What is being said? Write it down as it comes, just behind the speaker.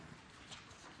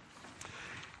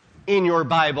in your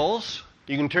Bibles,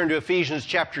 you can turn to Ephesians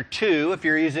chapter 2. If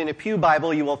you're using a Pew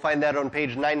Bible, you will find that on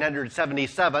page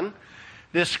 977.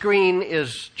 This screen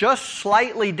is just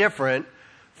slightly different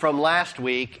from last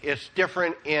week. It's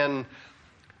different in,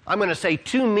 I'm going to say,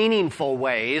 two meaningful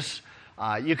ways.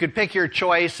 You could pick your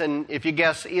choice, and if you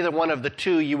guess either one of the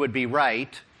two, you would be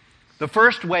right. The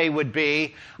first way would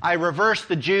be, I reversed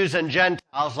the Jews and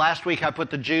Gentiles. Last week I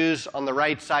put the Jews on the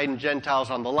right side and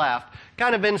Gentiles on the left.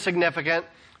 Kind of insignificant,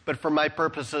 but for my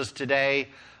purposes today,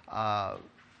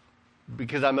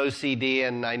 because I'm OCD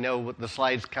and I know with the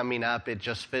slides coming up, it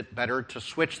just fit better to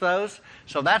switch those.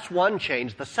 So that's one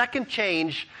change. The second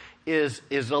change is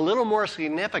a little more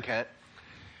significant.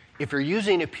 If you're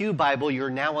using a Pew Bible,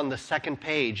 you're now on the second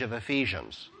page of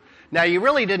Ephesians. Now, you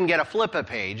really didn't get a flip a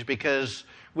page because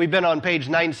we've been on page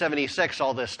 976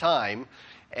 all this time,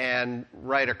 and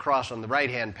right across on the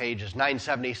right-hand page is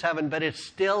 977, but it's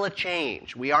still a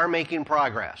change. We are making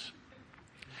progress.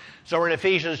 So we're in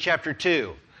Ephesians chapter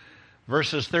 2,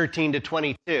 verses 13 to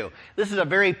 22. This is a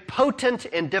very potent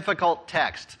and difficult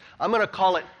text. I'm going to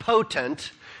call it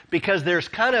potent because there's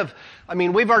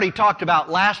we've already talked about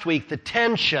last week the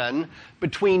tension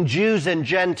between Jews and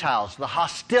Gentiles, the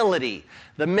hostility,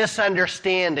 the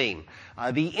misunderstanding,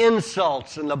 the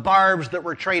insults and the barbs that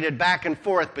were traded back and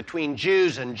forth between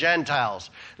Jews and Gentiles.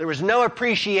 There was no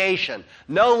appreciation,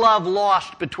 no love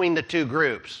lost between the two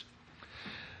groups.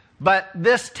 But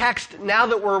this text, now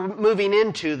that we're moving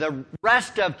into the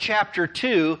rest of chapter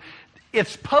 2,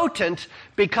 it's potent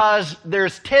because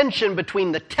there's tension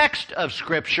between the text of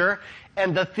Scripture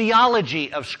and the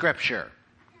theology of Scripture.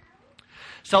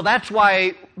 So that's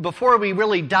why, before we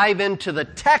really dive into the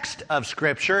text of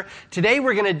Scripture, today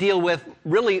we're going to deal with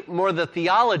really more the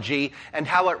theology and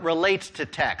how it relates to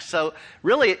text. So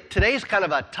really, today's kind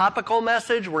of a topical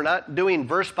message. We're not doing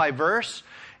verse by verse,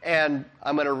 and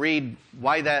I'm going to read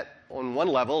why that, on one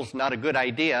level, is not a good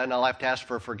idea, and I'll have to ask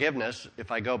for forgiveness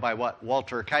if I go by what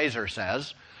Walter Kaiser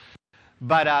says.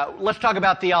 But let's talk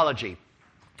about theology.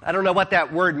 I don't know what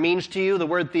that word means to you, the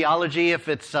word theology, if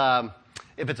it's a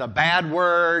bad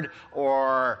word,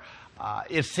 or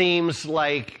it seems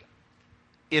like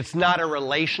it's not a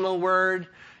relational word.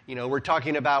 You know, we're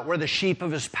talking about we're the sheep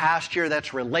of his pasture.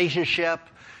 That's relationship.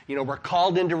 You know, we're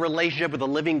called into relationship with the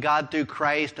living God through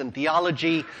Christ. And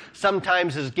theology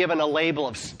sometimes is given a label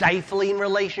of stifling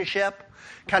relationship,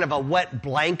 kind of a wet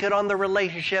blanket on the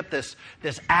relationship, this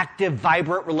active,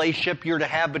 vibrant relationship you're to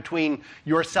have between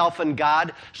yourself and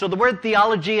God. So the word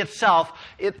theology itself,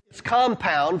 it's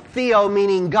compound, theo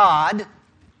meaning God,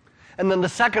 and then the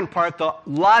second part, the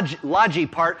logi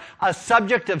part, a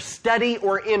subject of study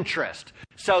or interest.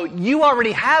 So you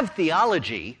already have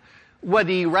theology,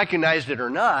 whether you recognize it or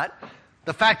not.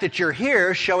 The fact that you're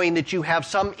here showing that you have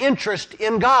some interest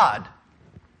in God.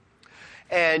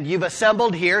 And you've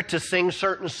assembled here to sing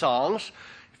certain songs,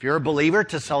 if you're a believer,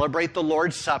 to celebrate the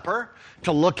Lord's Supper,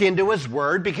 to look into His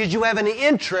Word, because you have an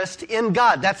interest in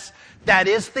God. That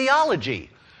is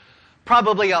theology.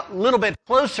 Probably a little bit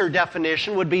closer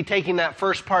definition would be taking that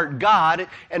first part, God,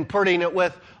 and putting it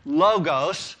with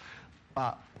logos,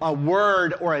 a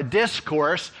word or a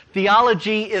discourse.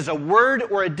 Theology is a word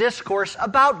or a discourse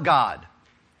about God.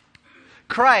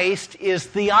 Christ is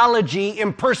theology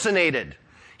impersonated.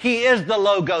 He is the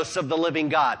logos of the living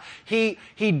God. He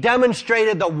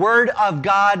demonstrated the Word of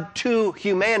God to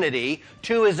humanity,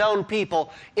 to His own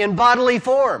people, in bodily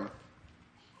form.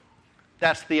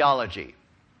 That's theology.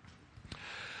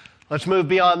 Let's move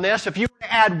beyond this. If you were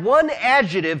to add one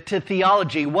adjective to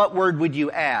theology, what word would you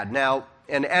add? Now,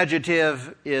 an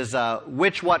adjective is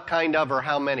which, what, kind of, or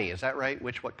how many. Is that right?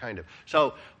 Which, what, kind of.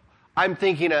 So I'm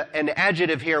thinking an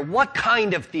adjective here. What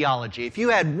kind of theology? If you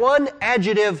had one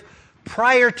adjective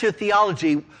prior to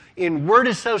theology in word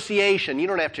association, you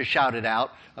don't have to shout it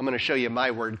out. I'm going to show you my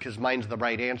word because mine's the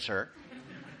right answer.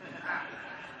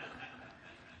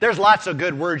 There's lots of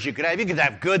good words you could have. You could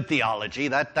have good theology.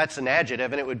 That's an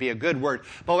adjective, and it would be a good word.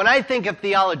 But when I think of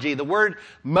theology, the word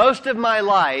most of my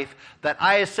life that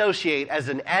I associate as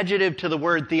an adjective to the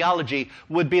word theology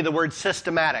would be the word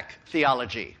systematic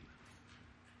theology.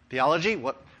 Theology?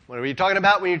 What are you talking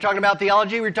about when you're talking about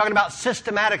theology? We're talking about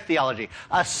systematic theology,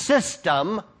 a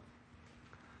system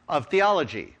of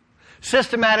theology.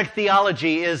 Systematic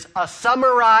theology is a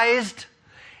summarized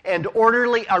and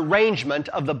orderly arrangement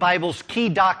of the Bible's key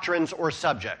doctrines or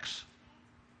subjects.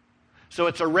 So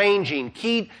it's arranging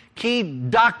key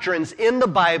doctrines in the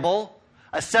Bible,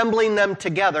 assembling them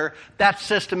together. That's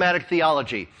systematic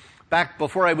theology. Back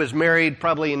before I was married,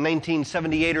 probably in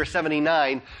 1978 or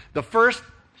 79, the first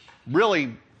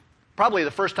really probably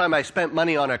the first time I spent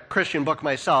money on a Christian book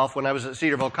myself when I was at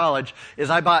Cedarville College,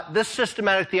 is I bought this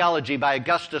Systematic Theology by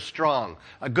Augustus Strong,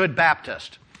 a good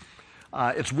Baptist.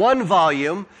 It's one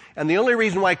volume, and the only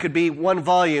reason why it could be one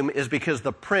volume is because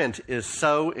the print is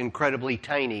so incredibly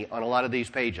tiny on a lot of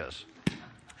these pages.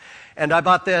 And I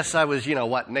bought this, I was,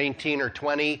 19 or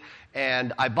 20,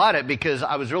 and I bought it because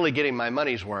I was really getting my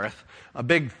money's worth. A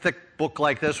big, thick book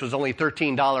like this was only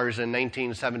 $13 in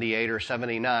 1978 or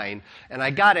 79, and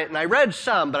I got it, and I read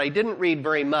some, but I didn't read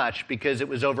very much because it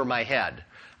was over my head.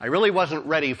 I really wasn't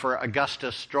ready for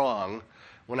Augustus Strong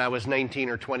when I was 19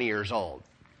 or 20 years old.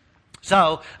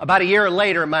 So, about a year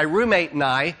later, my roommate and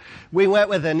I, we went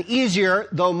with an easier,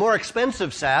 though more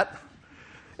expensive set,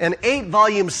 an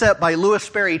 8-volume set by Louis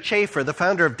Sperry Chafer, the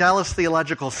founder of Dallas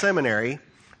Theological Seminary.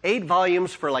 8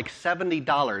 volumes for like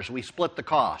 $70. We split the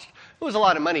cost. It was a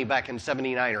lot of money back in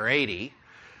 79 or 80,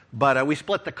 but we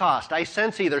split the cost. I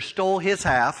since either stole his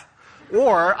half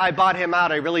or I bought him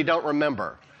out. I really don't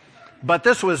remember. But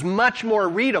this was much more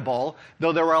readable,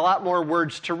 though there were a lot more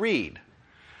words to read.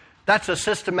 That's a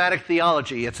systematic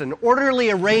theology. It's an orderly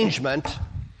arrangement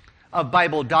of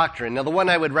Bible doctrine. Now, the one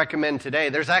I would recommend today,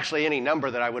 there's actually any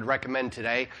number that I would recommend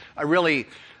today,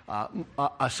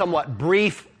 a somewhat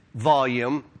brief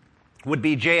volume would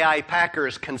be J.I.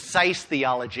 Packer's Concise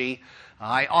Theology.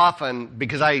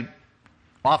 Because I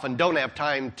often don't have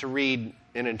time to read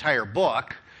an entire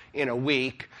book in a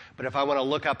week, but if I want to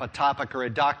look up a topic or a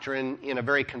doctrine in a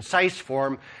very concise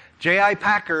form, J.I.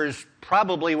 Packer's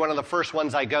probably one of the first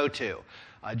ones I go to.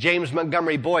 James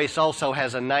Montgomery Boyce also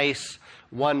has a nice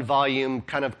one-volume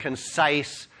kind of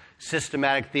concise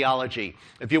systematic theology.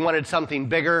 If you wanted something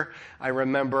bigger, I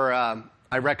remember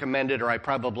I recommended, or I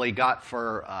probably got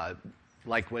for,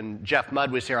 like when Jeff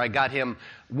Mudd was here, I got him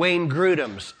Wayne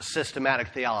Grudem's Systematic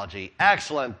Theology.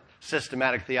 Excellent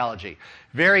systematic theology.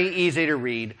 Very easy to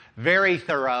read, very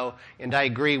thorough, and I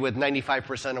agree with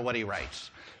 95% of what he writes.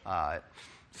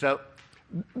 So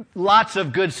lots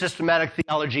of good systematic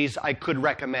theologies I could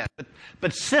recommend.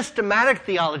 But systematic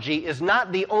theology is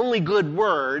not the only good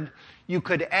word you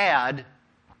could add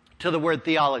to the word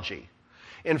theology.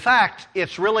 In fact,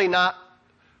 it's really not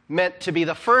meant to be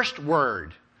the first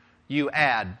word you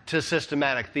add to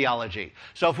systematic theology.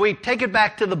 So if we take it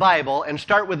back to the Bible and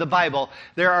start with the Bible,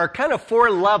 there are kind of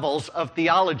 4 levels of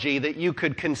theology that you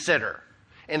could consider.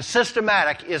 And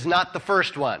systematic is not the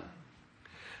first one.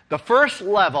 The first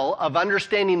level of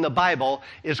understanding the Bible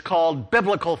is called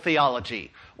biblical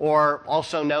theology, or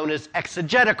also known as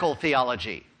exegetical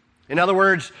theology. In other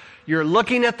words, you're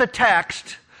looking at the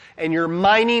text and you're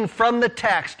mining from the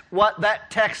text what that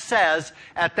text says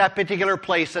at that particular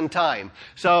place and time.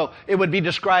 So it would be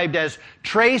described as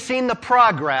tracing the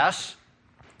progress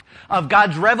of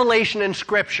God's revelation in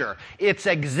Scripture. It's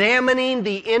examining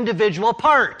the individual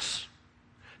parts.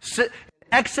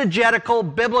 Exegetical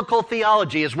biblical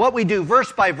theology is what we do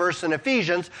verse by verse in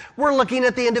Ephesians. We're looking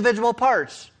at the individual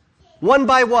parts, one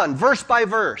by one, verse by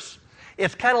verse.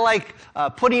 It's kind of like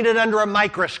putting it under a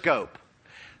microscope.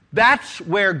 That's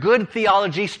where good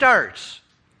theology starts.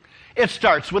 It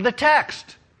starts with the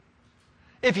text.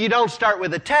 If you don't start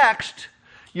with the text,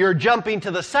 you're jumping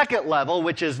to the second level,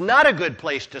 which is not a good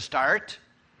place to start.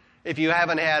 If you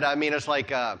haven't had, it's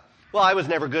like, I was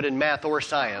never good in math or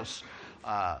science.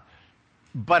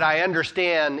 But I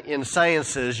understand in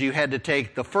sciences you had to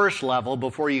take the first level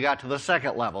before you got to the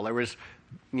second level. There was,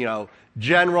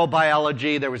 general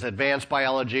biology, there was advanced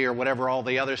biology, or whatever all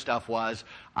the other stuff was.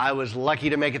 I was lucky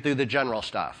to make it through the general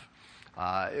stuff.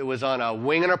 It was on a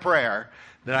wing and a prayer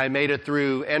that I made it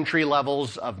through entry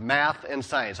levels of math and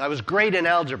science. I was great in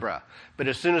algebra, but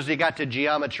as soon as you got to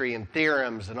geometry and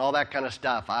theorems and all that kind of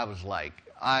stuff, I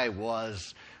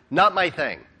was not my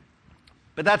thing.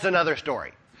 But that's another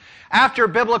story. After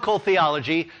biblical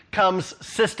theology comes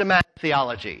systematic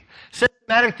theology.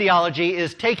 Systematic theology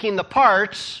is taking the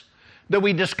parts that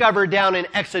we discover down in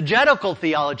exegetical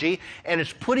theology, and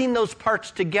it's putting those parts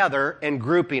together and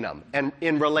grouping them and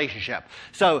in relationship.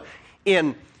 So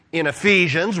in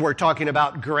Ephesians, we're talking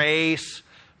about grace,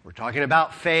 we're talking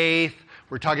about faith,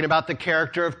 we're talking about the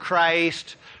character of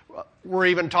Christ, we're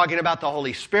even talking about the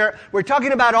Holy Spirit. We're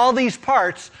talking about all these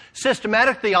parts.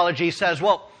 Systematic theology says,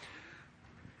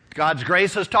 God's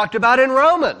grace is talked about in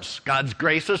Romans. God's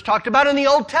grace is talked about in the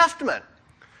Old Testament.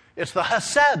 It's the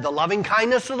Hesed, the loving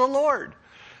kindness of the Lord.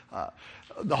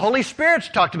 The Holy Spirit's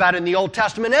talked about in the Old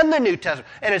Testament and the New Testament.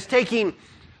 And it's taking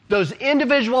those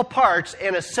individual parts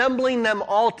and assembling them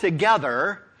all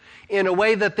together in a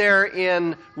way that they're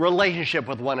in relationship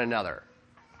with one another.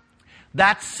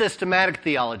 That's systematic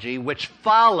theology, which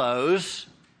follows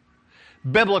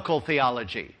biblical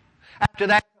theology. After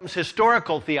that comes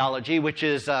historical theology, which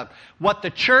is what the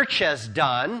church has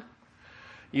done.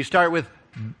 You start with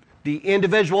the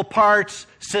individual parts,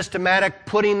 systematic,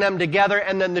 putting them together,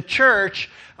 and then the church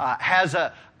has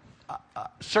a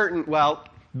certain,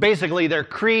 basically they're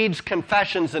creeds,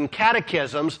 confessions, and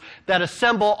catechisms that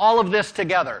assemble all of this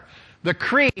together. The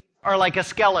creeds are like a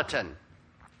skeleton.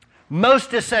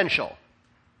 Most essential.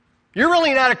 You're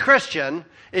really not a Christian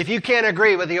if you can't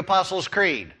agree with the Apostles'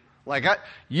 Creed.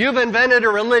 You've invented a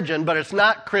religion, but it's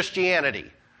not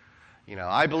Christianity.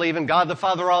 I believe in God the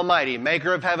Father Almighty,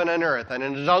 maker of heaven and earth, and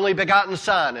in His only begotten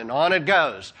Son, and on it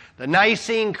goes. The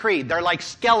Nicene Creed, they're like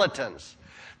skeletons.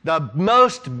 The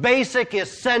most basic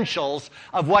essentials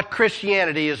of what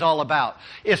Christianity is all about.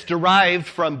 It's derived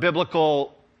from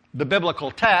the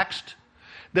biblical text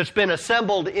that's been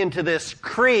assembled into this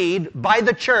creed by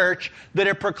the church that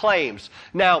it proclaims.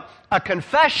 Now, a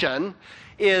confession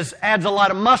adds a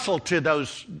lot of muscle to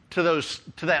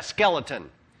that skeleton.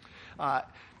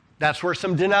 That's where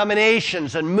some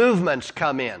denominations and movements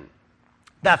come in.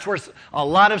 That's where a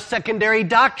lot of secondary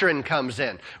doctrine comes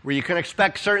in, where you can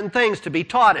expect certain things to be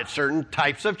taught at certain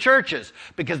types of churches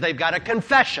because they've got a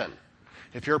confession.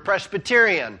 If you're a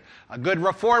Presbyterian, a good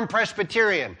Reformed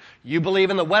Presbyterian, you believe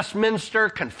in the Westminster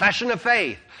Confession of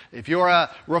Faith. If you're a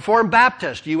Reformed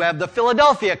Baptist, you have the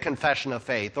Philadelphia Confession of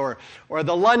Faith or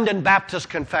the London Baptist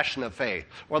Confession of Faith.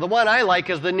 Or the one I like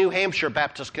is the New Hampshire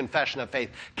Baptist Confession of Faith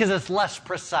because it's less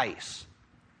precise.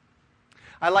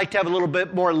 I like to have a little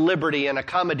bit more liberty and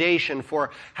accommodation for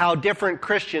how different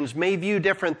Christians may view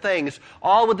different things,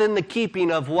 all within the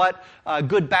keeping of what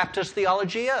good Baptist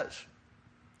theology is.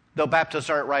 Though Baptists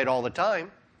aren't right all the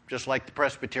time, just like the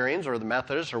Presbyterians or the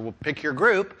Methodists, or we'll pick your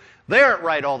group, they aren't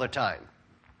right all the time.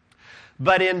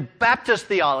 But in Baptist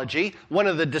theology, one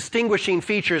of the distinguishing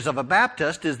features of a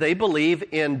Baptist is they believe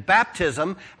in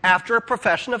baptism after a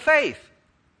profession of faith.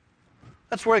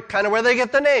 That's where they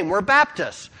get the name. We're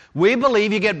Baptists. We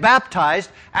believe you get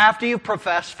baptized after you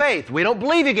profess faith. We don't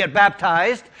believe you get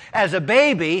baptized as a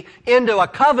baby into a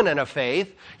covenant of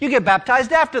faith. You get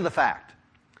baptized after the fact.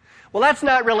 Well, that's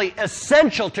not really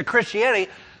essential to Christianity.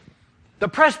 The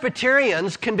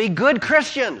Presbyterians can be good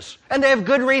Christians, and they have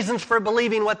good reasons for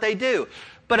believing what they do.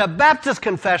 But a Baptist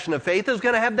confession of faith is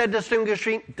going to have that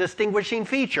distinguishing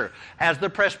feature, as the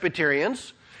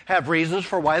Presbyterians have reasons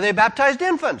for why they baptized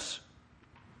infants.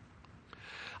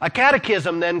 A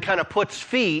catechism then kind of puts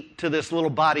feet to this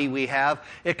little body we have.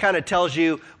 It kind of tells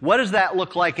you, what does that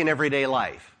look like in everyday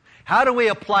life? How do we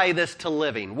apply this to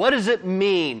living? What does it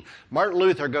mean? Martin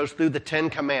Luther goes through the 10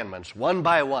 Commandments one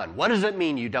by one. What does it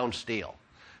mean you don't steal?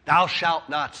 Thou shalt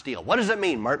not steal. What does it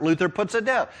mean? Martin Luther puts it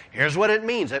down. Here's what it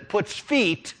means. It puts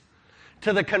feet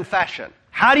to the confession.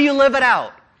 How do you live it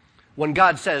out when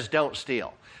God says don't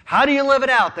steal? How do you live it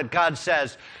out that God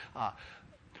says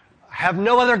have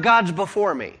no other gods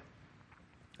before me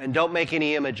and don't make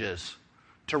any images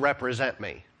to represent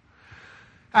me?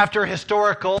 After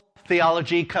historical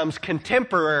theology comes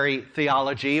contemporary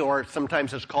theology, or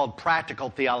sometimes it's called practical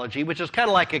theology, which is kind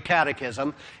of like a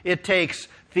catechism. It takes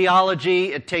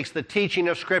theology, it takes the teaching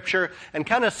of Scripture, and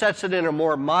kind of sets it in a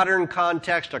more modern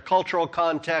context, a cultural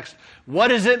context. What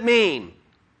does it mean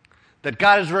that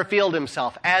God has revealed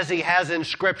Himself as He has in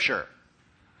Scripture?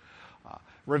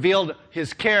 Revealed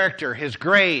His character, His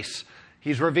grace.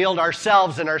 He's revealed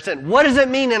ourselves and our sin. What does it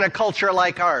mean in a culture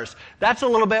like ours? That's a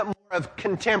little bit more of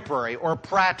contemporary or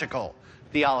practical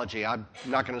theology. I'm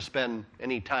not going to spend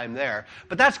any time there.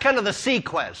 But that's kind of the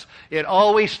sequence. It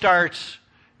always starts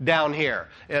down here.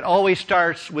 It always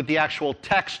starts with the actual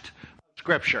text of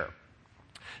Scripture.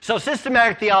 So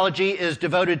systematic theology is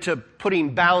devoted to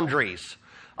putting boundaries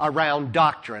around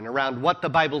doctrine, around what the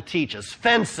Bible teaches,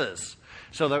 fences.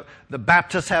 So the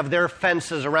Baptists have their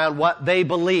fences around what they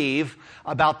believe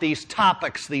about these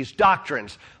topics, these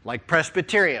doctrines, like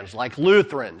Presbyterians, like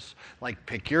Lutherans, like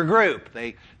pick your group.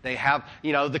 They have,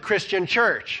 the Christian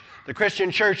church. The Christian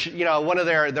church, one of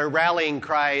their rallying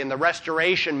cry in the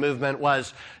Restoration movement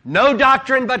was, no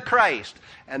doctrine but Christ.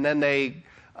 And then they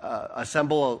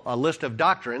assemble a list of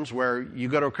doctrines where you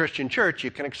go to a Christian church, you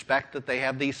can expect that they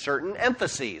have these certain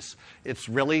emphases. It's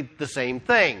really the same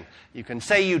thing. You can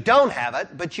say you don't have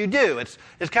it, but you do. It's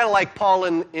kind of like Paul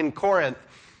in Corinth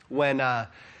when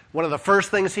one of the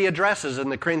first things he addresses in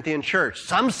the Corinthian church.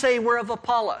 Some say we're of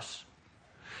Apollos.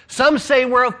 Some say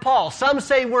we're of Paul. Some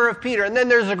say we're of Peter. And then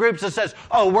there's a group that says,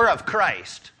 oh, we're of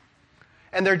Christ.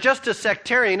 And they're just as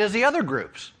sectarian as the other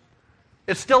groups.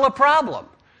 It's still a problem.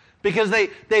 Because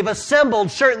they've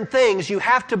assembled certain things you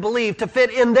have to believe to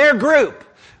fit in their group,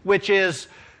 which is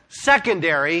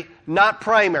secondary, not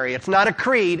primary. It's not a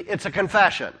creed, it's a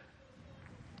confession.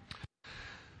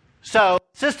 So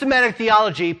systematic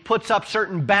theology puts up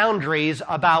certain boundaries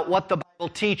about what the Bible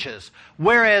teaches,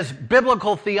 whereas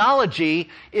biblical theology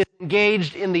is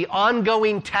engaged in the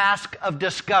ongoing task of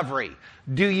discovery.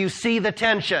 Do you see the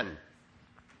tension?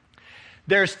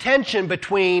 There's tension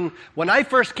between, when I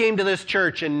first came to this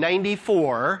church in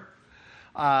 94,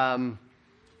 I'd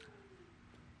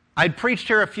preached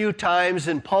here a few times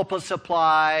in Pulpit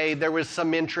Supply. There was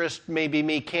some interest, maybe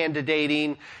me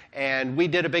candidating, and we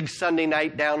did a big Sunday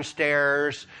night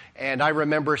downstairs, and I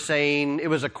remember saying, it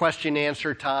was a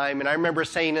question-answer time, and I remember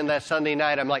saying in that Sunday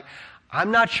night, I'm like, I'm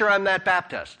not sure I'm that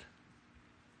Baptist.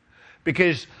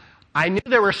 Because I knew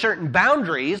there were certain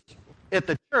boundaries at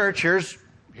the church.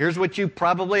 Here's what you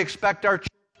probably expect our church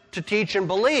to teach and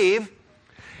believe,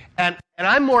 and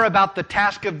I'm more about the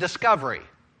task of discovery.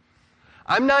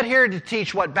 I'm not here to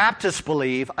teach what Baptists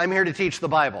believe. I'm here to teach the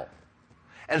Bible.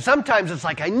 And sometimes it's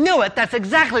like, I knew it. That's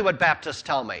exactly what Baptists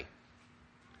tell me.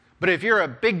 But if you're a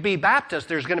big B Baptist,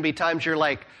 there's going to be times you're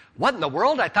like, what in the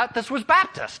world? I thought this was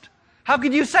Baptist. How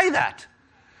could you say that?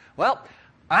 Well,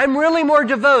 I'm really more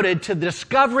devoted to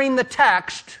discovering the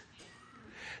text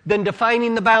than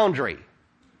defining the boundary,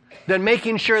 than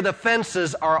making sure the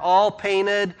fences are all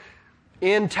painted,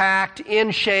 intact,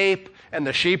 in shape, and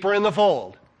the sheep are in the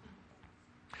fold.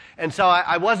 And so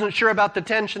I wasn't sure about the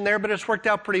tension there, but it's worked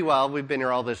out pretty well. We've been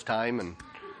here all this time,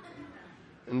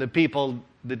 and the people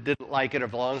that didn't like it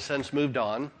have long since moved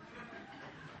on.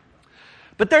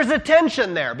 But there's a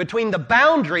tension there between the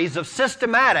boundaries of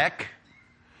systematic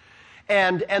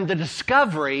and the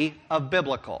discovery of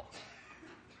biblical.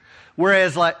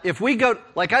 Whereas, like, if we go,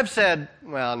 like I've said,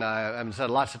 well, no, I haven't said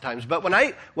lots of times, but when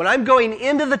I'm going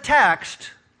into the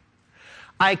text,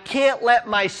 I can't let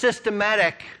my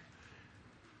systematic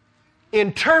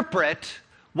interpret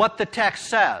what the text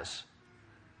says.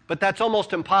 But that's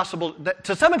almost impossible.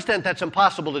 To some extent, that's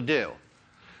impossible to do.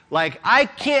 Like, I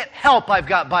can't help I've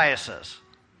got biases.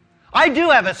 I do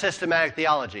have a systematic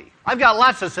theology. I've got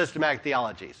lots of systematic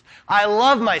theologies. I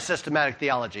love my systematic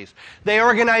theologies. They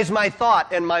organize my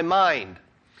thought and my mind.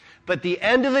 But at the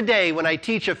end of the day, when I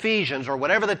teach Ephesians, or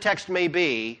whatever the text may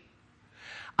be,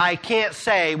 I can't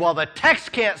say, well, the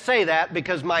text can't say that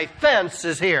because my fence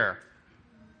is here.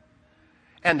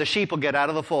 And the sheep will get out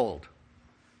of the fold.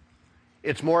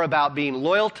 It's more about being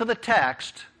loyal to the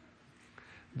text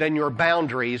than your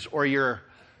boundaries or your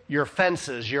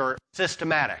fences, your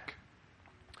systematic.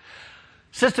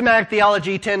 Systematic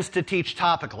theology tends to teach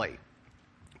topically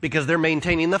because they're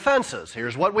maintaining the fences.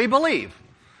 Here's what we believe.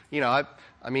 You know, I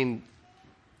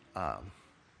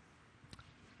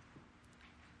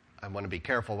want to be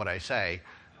careful what I say.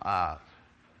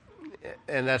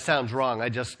 And that sounds wrong. I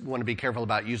just want to be careful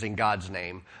about using God's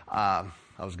name. At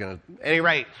any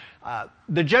rate,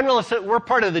 we're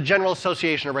part of the General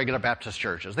Association of Regular Baptist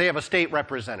Churches. They have a state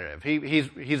representative.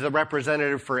 He's a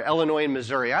representative for Illinois and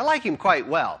Missouri. I like him quite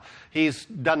well. He's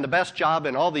done the best job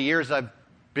in all the years I've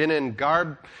been in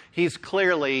GARB. He's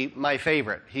clearly my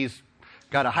favorite. He's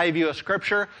got a high view of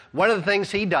Scripture. One of the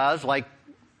things he does, like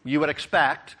you would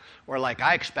expect, or like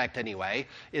I expect anyway,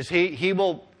 is he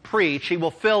will preach, he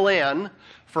will fill in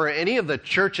for any of the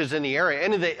churches in the area,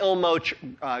 any of the Ilmo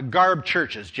GARB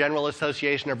churches, General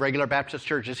Association of Regular Baptist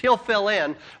Churches. He'll fill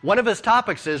in. One of his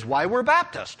topics is why we're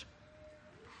Baptist.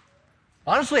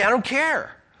 Honestly, I don't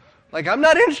care. Like, I'm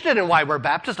not interested in why we're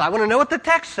Baptist. I want to know what the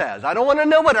text says. I don't want to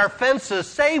know what our fences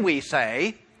say we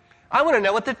say. I want to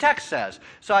know what the text says.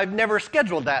 So I've never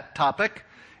scheduled that topic.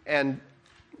 And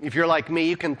if you're like me,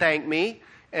 you can thank me.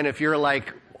 And if you're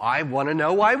like, I want to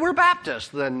know why we're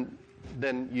Baptist, then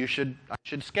I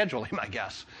should schedule him, I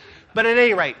guess. But at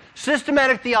any rate,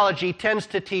 systematic theology tends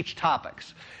to teach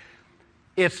topics.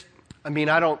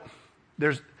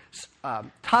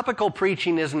 Topical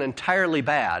preaching isn't entirely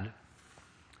bad,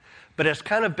 but it's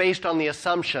kind of based on the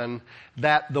assumption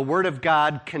that the Word of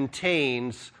God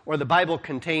contains, or the Bible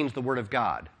contains the Word of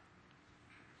God,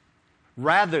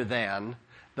 rather than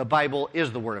the Bible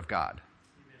is the Word of God.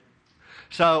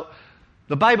 So,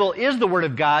 the Bible is the Word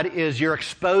of God is you're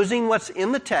exposing what's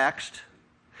in the text,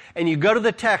 and you go to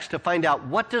the text to find out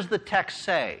what does the text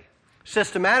say.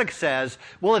 Systematic says,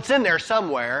 well, it's in there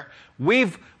somewhere.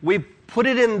 We've put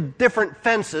it in different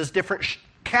fences, different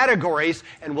categories,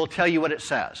 and we'll tell you what it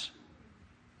says.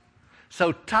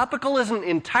 So topical isn't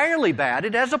entirely bad.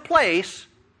 It has a place,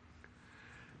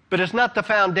 but it's not the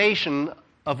foundation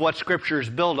of what Scripture is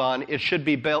built on. It should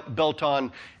be built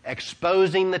on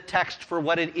exposing the text for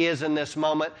what it is in this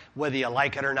moment, whether you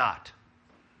like it or not,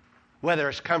 whether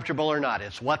it's comfortable or not.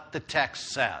 It's what the text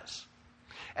says.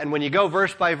 And when you go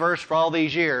verse by verse for all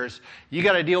these years, you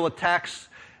got to deal with texts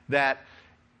that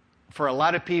for a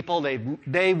lot of people,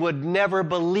 they would never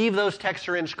believe those texts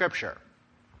are in Scripture.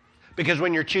 Because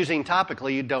when you're choosing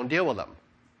topically, you don't deal with them.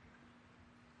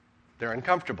 They're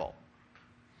uncomfortable.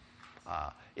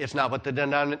 It's not what the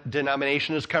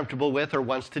denomination is comfortable with or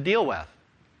wants to deal with.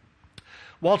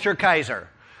 Walter Kaiser,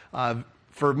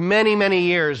 for many, many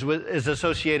years, was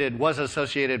associated,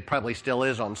 probably still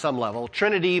is on some level,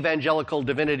 Trinity Evangelical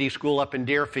Divinity School up in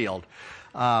Deerfield.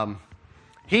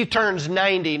 He turns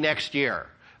 90 next year.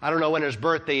 I don't know when his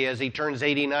birthday is. He turns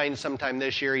 89 sometime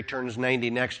this year. He turns 90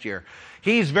 next year.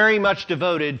 He's very much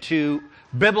devoted to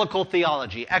biblical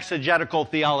theology, exegetical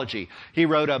theology. He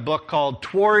wrote a book called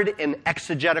Toward an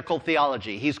Exegetical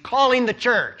Theology. He's calling the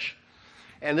church.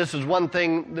 And this is one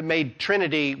thing that made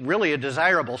Trinity really a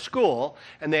desirable school,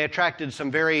 and they attracted some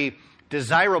very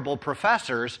desirable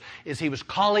professors, is he was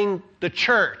calling the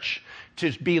church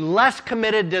to be less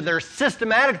committed to their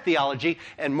systematic theology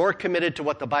and more committed to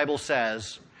what the Bible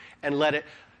says,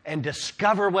 and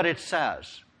discover what it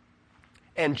says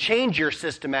and change your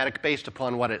systematic based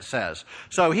upon what it says.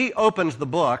 So he opens the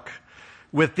book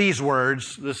with these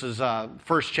words. This is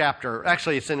first chapter.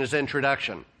 Actually, it's in his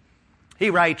introduction.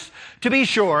 He writes, "To be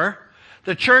sure,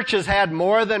 the church has had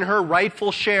more than her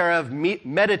rightful share of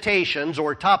meditations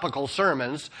or topical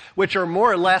sermons, which are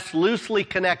more or less loosely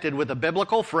connected with a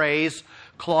biblical phrase,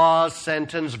 clause,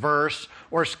 sentence, verse,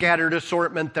 or scattered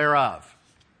assortment thereof."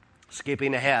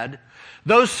 Skipping ahead,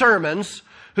 those sermons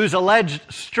whose alleged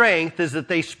strength is that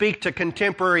they speak to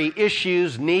contemporary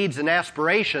issues, needs, and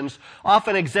aspirations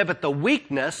often exhibit the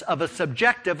weakness of a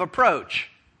subjective approach.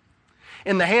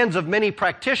 In the hands of many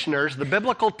practitioners, the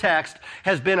biblical text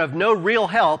has been of no real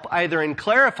help either in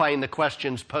clarifying the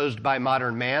questions posed by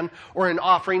modern man or in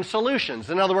offering solutions.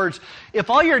 In other words, if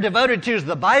all you're devoted to is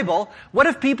the Bible, what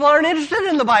if people aren't interested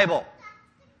in the Bible?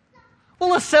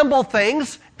 Well, assemble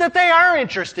things that they are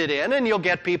interested in, and you'll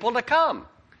get people to come.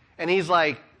 And he's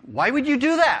like, why would you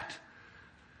do that?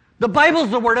 The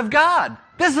Bible's the Word of God.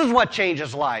 This is what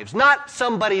changes lives, not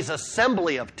somebody's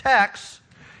assembly of texts.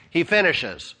 He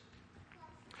finishes.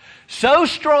 So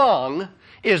strong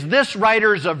is this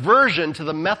writer's aversion to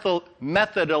the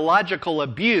methodological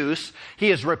abuse he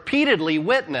has repeatedly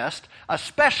witnessed,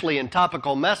 especially in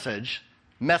topical messages,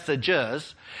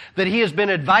 that he has been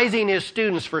advising his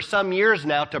students for some years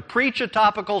now to preach a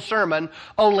topical sermon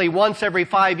only once every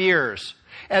 5 years,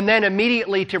 and then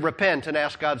immediately to repent and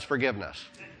ask God's forgiveness.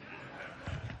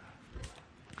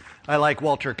 I like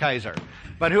Walter Kaiser.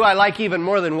 But who I like even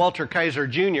more than Walter Kaiser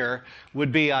Jr.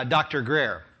 would be Dr.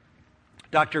 Greer.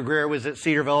 Dr. Greer was at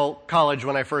Cedarville College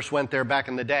when I first went there back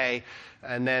in the day,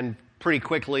 and then pretty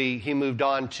quickly he moved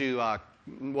on to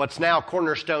what's now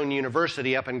Cornerstone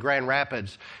University up in Grand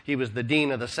Rapids. He was the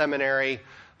dean of the seminary.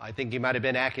 I think he might have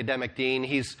been academic dean.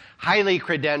 He's highly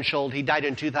credentialed. He died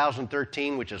in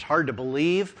 2013, which is hard to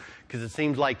believe because it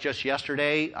seems like just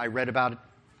yesterday I read about it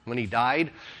when he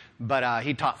died. But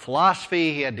he taught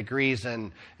philosophy. He had degrees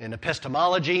in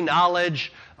epistemology,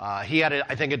 knowledge. He had,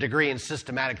 I think, a degree in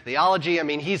systematic theology. I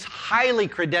mean, he's highly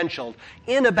credentialed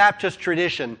in a Baptist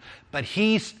tradition, but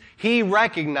he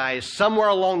recognized somewhere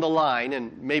along the line,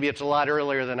 and maybe it's a lot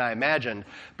earlier than I imagined,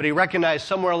 but he recognized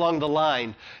somewhere along the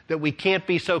line that we can't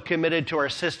be so committed to our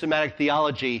systematic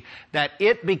theology that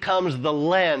it becomes the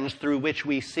lens through which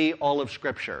we see all of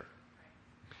Scripture.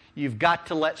 You've got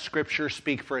to let Scripture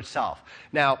speak for itself.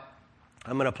 Now,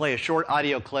 I'm going to play a short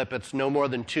audio clip. It's no more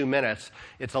than 2 minutes.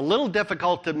 It's a little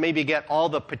difficult to maybe get all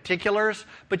the particulars,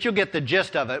 but you'll get the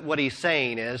gist of it. What he's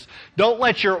saying is, don't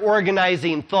let your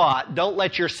organizing thought, don't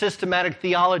let your systematic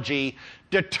theology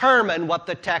determine what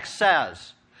the text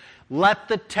says. Let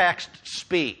the text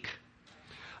speak.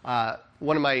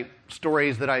 One of my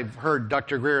stories that I've heard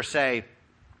Dr. Greer say,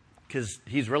 because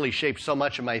he's really shaped so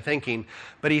much of my thinking.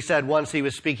 But he said once he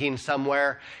was speaking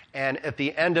somewhere, and at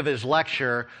the end of his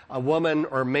lecture, a woman,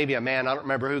 or maybe a man, I don't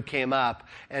remember who, came up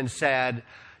and said,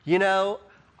 you know,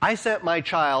 I sent my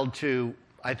child to,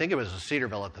 I think it was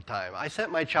Cedarville at the time, I sent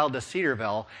my child to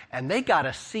Cedarville, and they got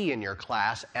a C in your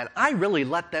class, and I really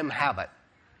let them have it,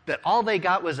 that all they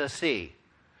got was a C.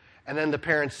 And then the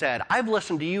parent said, I've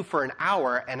listened to you for an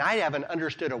hour, and I haven't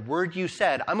understood a word you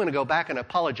said. I'm going to go back and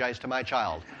apologize to my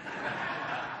child.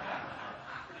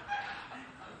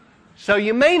 So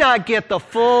you may not get the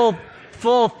full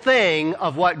thing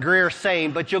of what Greer's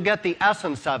saying, but you'll get the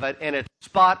essence of it, and it's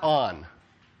spot on.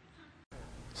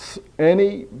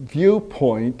 Any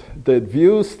viewpoint that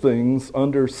views things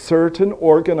under certain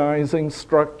organizing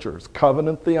structures,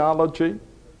 covenant theology,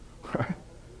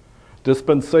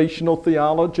 dispensational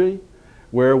theology,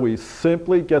 where we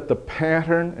simply get the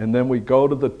pattern and then we go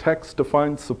to the text to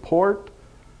find support,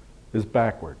 is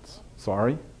backwards.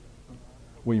 Sorry.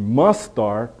 We must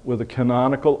start with a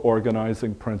canonical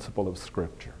organizing principle of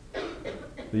Scripture.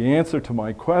 The answer to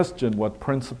my question, what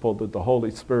principle did the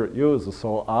Holy Spirit use, is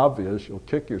so obvious you'll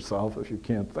kick yourself if you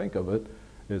can't think of it.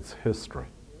 It's history.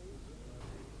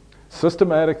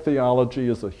 Systematic theology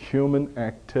is a human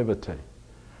activity,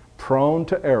 prone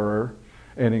to error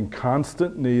and in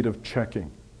constant need of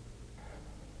checking.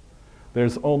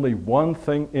 There's only one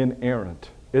thing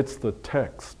inerrant. It's the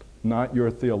text, not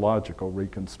your theological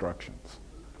reconstructions.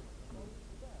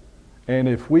 And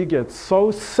if we get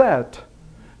so set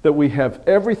that we have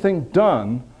everything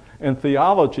done and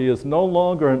theology is no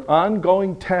longer an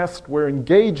ongoing task we're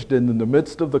engaged in the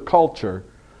midst of the culture,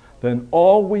 then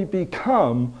all we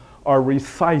become are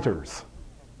reciters.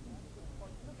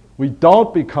 We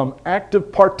don't become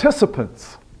active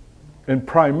participants. And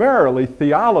primarily,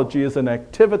 theology is an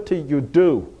activity you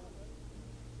do.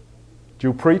 Did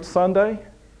you preach Sunday?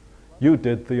 You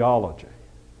did theology.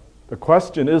 The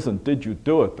question isn't, did you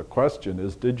do it? The question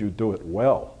is, did you do it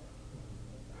well?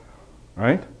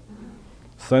 Right?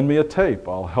 Send me a tape.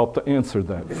 I'll help to answer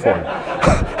that for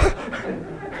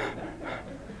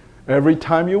you. Every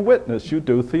time you witness, you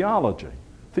do theology.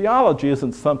 Theology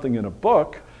isn't something in a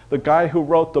book. The guy who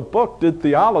wrote the book did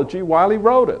theology while he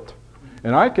wrote it.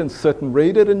 And I can sit and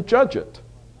read it and judge it.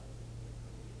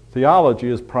 Theology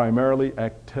is primarily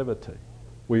activity.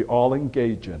 We all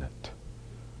engage in it.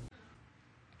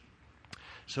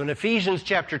 So in Ephesians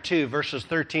chapter 2, verses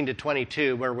 13 to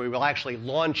 22, where we will actually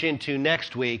launch into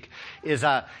next week, there's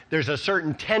a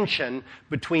certain tension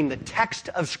between the text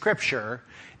of Scripture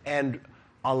and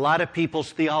a lot of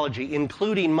people's theology,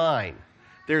 including mine.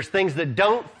 There's things that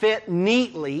don't fit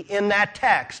neatly in that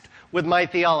text with my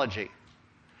theology.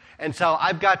 And so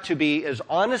I've got to be as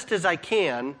honest as I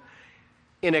can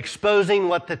in exposing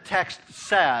what the text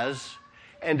says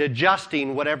and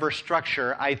adjusting whatever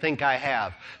structure I think I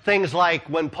have. Things like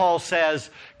when Paul says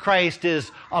Christ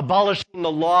is abolishing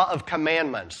the law of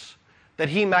commandments, that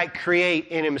he might create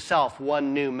in himself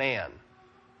one new man.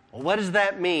 Well, what does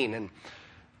that mean? And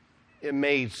it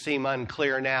may seem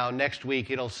unclear now. Next week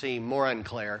it'll seem more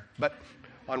unclear. But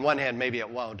on one hand, maybe it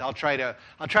won't. I'll try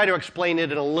to explain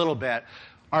it in a little bit.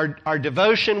 Our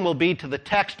devotion will be to the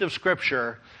text of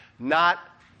Scripture, not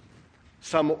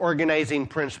some organizing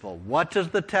principle. What does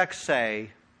the text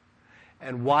say,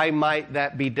 and why might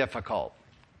that be difficult?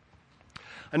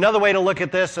 Another way to look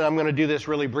at this, and I'm going to do this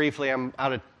really briefly, I'm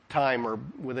out of time or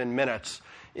within minutes,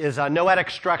 is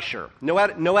noetic structure. The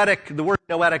word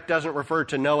noetic doesn't refer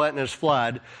to Noah and his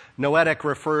flood. Noetic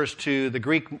refers to the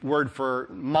Greek word for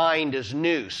mind is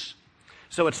nous.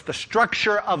 So it's the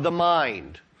structure of the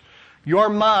mind. Your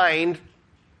mind,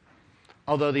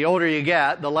 although the older you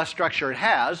get, the less structure it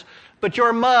has, but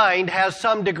your mind has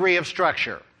some degree of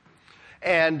structure.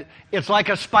 And it's like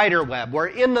a spider web, where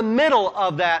in the middle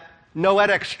of that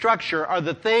noetic structure are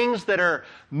the things that are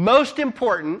most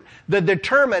important that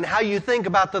determine how you think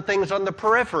about the things on the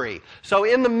periphery. So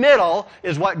in the middle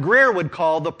is what Greer would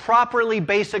call the properly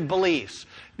basic beliefs.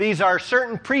 These are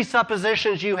certain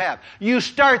presuppositions you have. You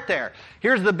start there.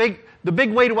 Here's the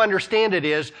big way to understand it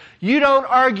is, you don't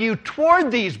argue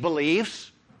toward these beliefs.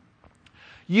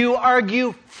 You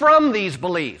argue from these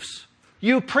beliefs.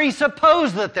 You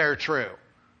presuppose that they're true.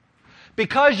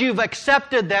 Because you've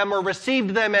accepted them or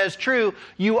received them as true,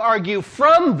 you argue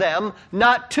from them,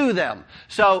 not to them.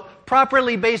 So,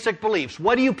 properly basic beliefs.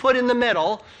 What do you put in the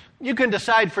middle? You can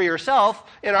decide for yourself.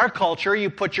 In our culture, you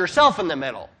put yourself in the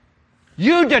middle.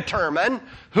 You determine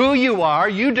who you are.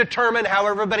 You determine how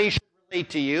everybody should relate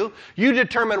to you. You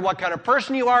determine what kind of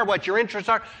person you are, what your interests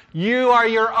are. You are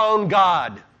your own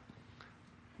God.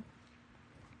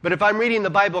 But if I'm reading the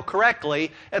Bible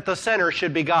correctly, at the center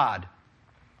should be God.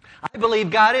 I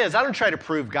believe God is. I don't try to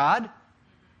prove God.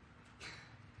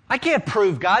 I can't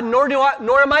prove God, nor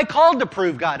am I called to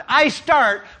prove God. I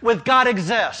start with God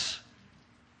exists.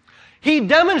 He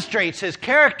demonstrates His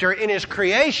character in His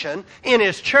creation, in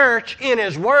His church, in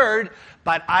His Word,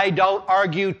 but I don't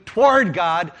argue toward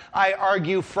God, I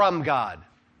argue from God.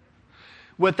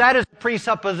 With that as a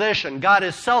presupposition, God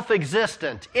is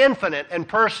self-existent, infinite, and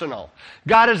personal.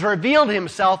 God has revealed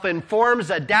Himself in forms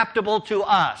adaptable to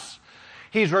us.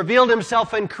 He's revealed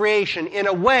Himself in creation in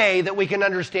a way that we can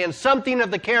understand something of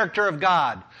the character of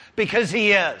God, because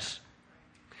He is.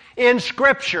 In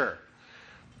Scripture,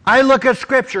 I look at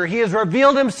Scripture. He has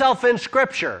revealed Himself in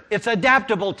Scripture. It's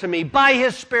adaptable to me by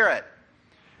His Spirit.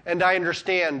 And I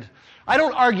understand. I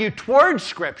don't argue towards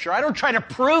Scripture. I don't try to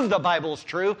prove the Bible's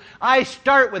true. I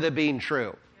start with it being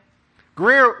true.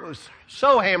 Greer was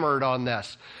so hammered on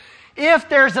this. If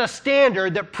there's a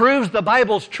standard that proves the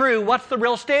Bible's true, what's the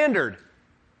real standard?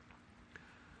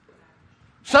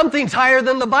 Something's higher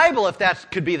than the Bible if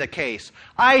that could be the case.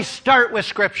 I start with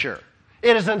Scripture.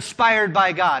 It is inspired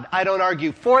by God. I don't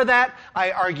argue for that.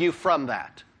 I argue from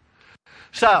that.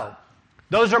 So,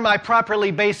 those are my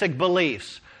properly basic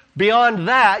beliefs. Beyond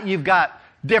that, you've got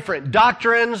different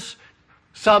doctrines.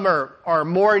 Some are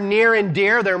more near and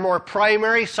dear. They're more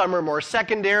primary. Some are more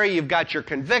secondary. You've got your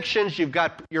convictions. You've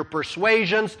got your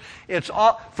persuasions.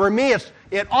 For me,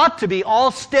 it ought to be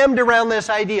all stemmed around this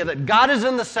idea that God is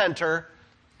in the center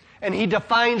and He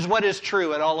defines what is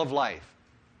true in all of life.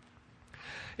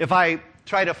 If I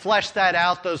try to flesh that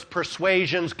out, those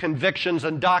persuasions, convictions,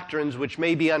 and doctrines, which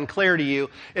may be unclear to you,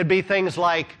 it'd be things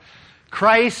like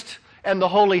Christ and the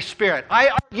Holy Spirit. I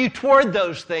argue toward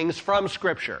those things from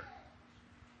Scripture.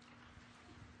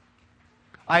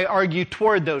 I argue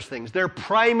toward those things. They're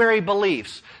primary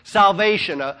beliefs.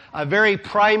 Salvation, a very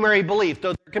primary belief,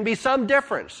 though there can be some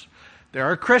difference. There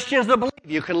are Christians that believe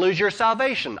you can lose your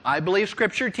salvation. I believe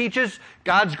Scripture teaches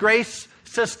God's grace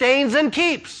sustains and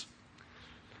keeps.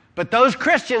 But those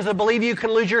Christians that believe you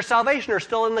can lose your salvation are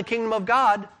still in the kingdom of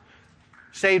God,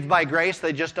 saved by grace.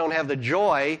 They just don't have the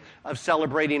joy of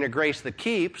celebrating a grace that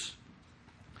keeps.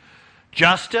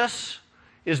 Justice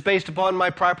is based upon my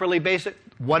properly basic.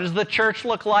 What does the church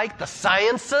look like? The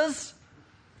sciences?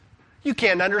 You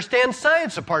can't understand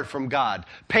science apart from God.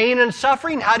 Pain and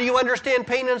suffering? How do you understand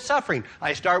pain and suffering?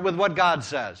 I start with what God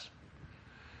says.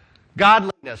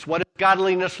 Godliness. What does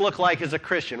godliness look like as a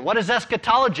Christian? What does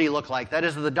eschatology look like? That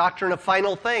is the doctrine of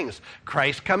final things.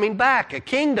 Christ coming back, a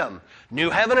kingdom,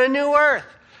 new heaven and new earth.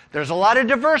 There's a lot of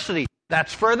diversity.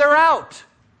 That's further out.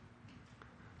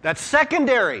 That's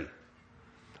secondary.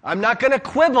 I'm not going to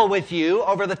quibble with you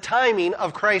over the timing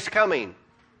of Christ's coming.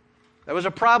 That was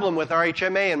a problem with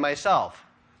RHMA and myself.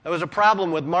 That was a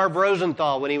problem with Marv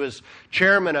Rosenthal when he was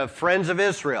chairman of Friends of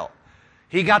Israel.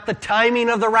 He got the timing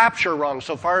of the rapture wrong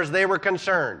so far as they were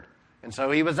concerned. And so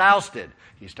he was ousted.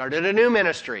 He started a new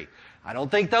ministry. I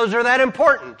don't think those are that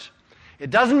important.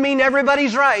 It doesn't mean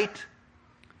everybody's right.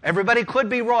 Everybody could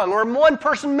be wrong, or one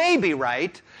person may be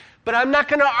right, but I'm not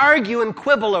going to argue and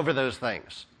quibble over those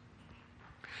things.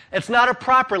 It's not a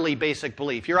properly basic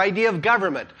belief. Your idea of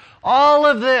government, all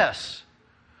of this,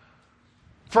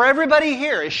 for everybody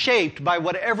here, is shaped by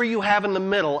whatever you have in the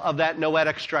middle of that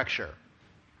noetic structure.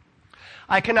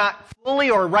 I cannot fully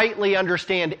or rightly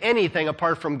understand anything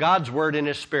apart from God's Word and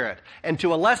His Spirit, and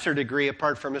to a lesser degree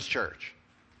apart from His church.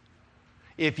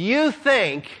 If you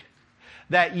think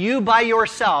that you by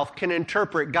yourself can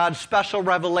interpret God's special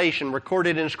revelation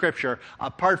recorded in Scripture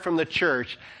apart from the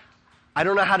church, I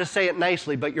don't know how to say it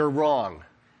nicely, but you're wrong.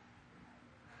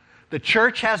 The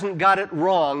church hasn't got it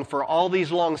wrong for all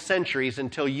these long centuries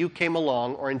until you came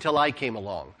along or until I came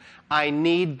along. I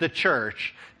need the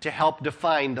church to help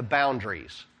define the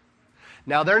boundaries.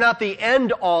 Now, they're not the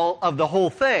end all of the whole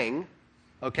thing,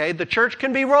 okay? The church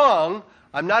can be wrong.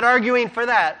 I'm not arguing for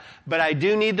that, but I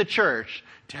do need the church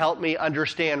to help me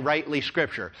understand rightly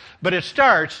Scripture. But it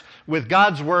starts with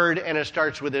God's Word and it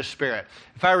starts with His Spirit.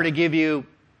 If I were to give you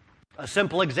a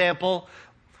simple example,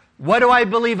 what do I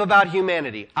believe about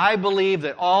humanity? I believe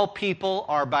that all people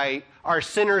are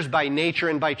sinners by nature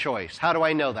and by choice. How do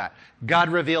I know that? God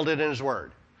revealed it in His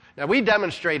Word. Now, we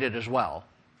demonstrate it as well.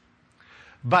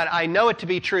 But I know it to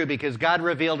be true because God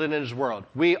revealed it in His Word.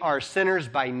 We are sinners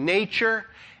by nature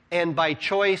and by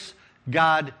choice.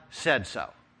 God said so.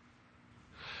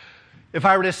 If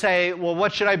I were to say, well,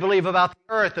 what should I believe about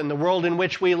the earth and the world in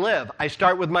which we live? I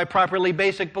start with my properly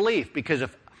basic belief, because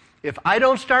if I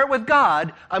don't start with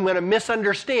God, I'm going to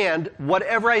misunderstand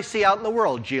whatever I see out in the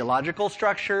world. Geological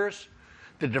structures,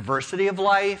 the diversity of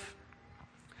life,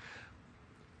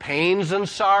 pains and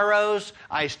sorrows.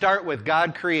 I start with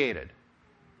God created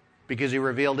because He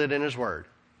revealed it in His Word.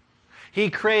 He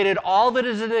created all that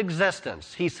is in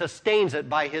existence. He sustains it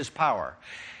by His power.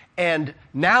 And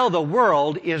now the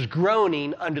world is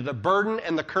groaning under the burden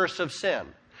and the curse of sin.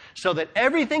 So that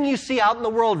everything you see out in the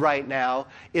world right now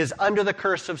is under the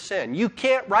curse of sin. You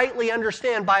can't rightly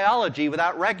understand biology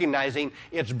without recognizing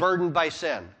it's burdened by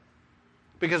sin,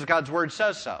 because God's Word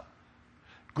says so.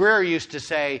 Greer used to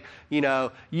say,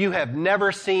 you have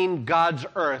never seen God's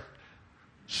earth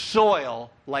soil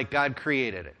like God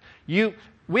created it.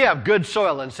 We have good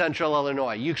soil in central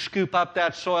Illinois. You scoop up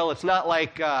that soil. It's not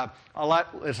like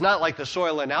it's not like the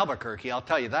soil in Albuquerque, I'll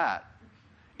tell you that.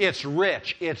 It's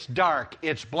rich, it's dark,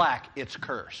 it's black, it's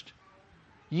cursed.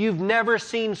 You've never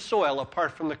seen soil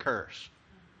apart from the curse.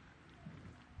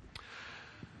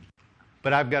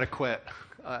 But I've got to quit.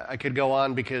 I could go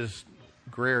on because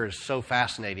Greer is so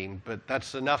fascinating, but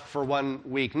that's enough for 1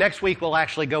 week. Next week we'll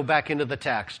actually go back into the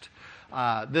text.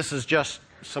 This is just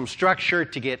some structure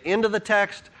to get into the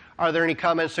text. Are there any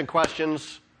comments and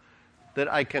questions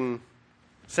that I can...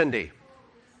 Cindy?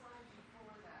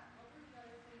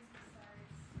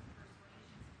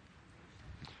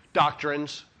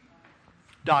 Doctrines.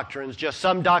 Just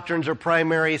some doctrines are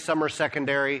primary, some are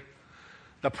secondary.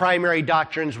 The primary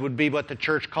doctrines would be what the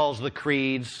church calls the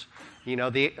creeds. You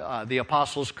know, the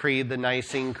Apostles' Creed, the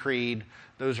Nicene Creed.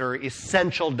 Those are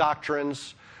essential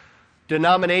doctrines.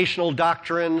 Denominational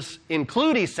doctrines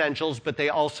include essentials, but they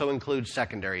also include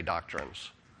secondary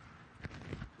doctrines.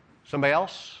 Somebody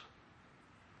else?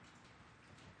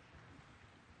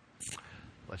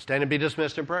 Let's stand and be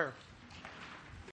dismissed in prayer.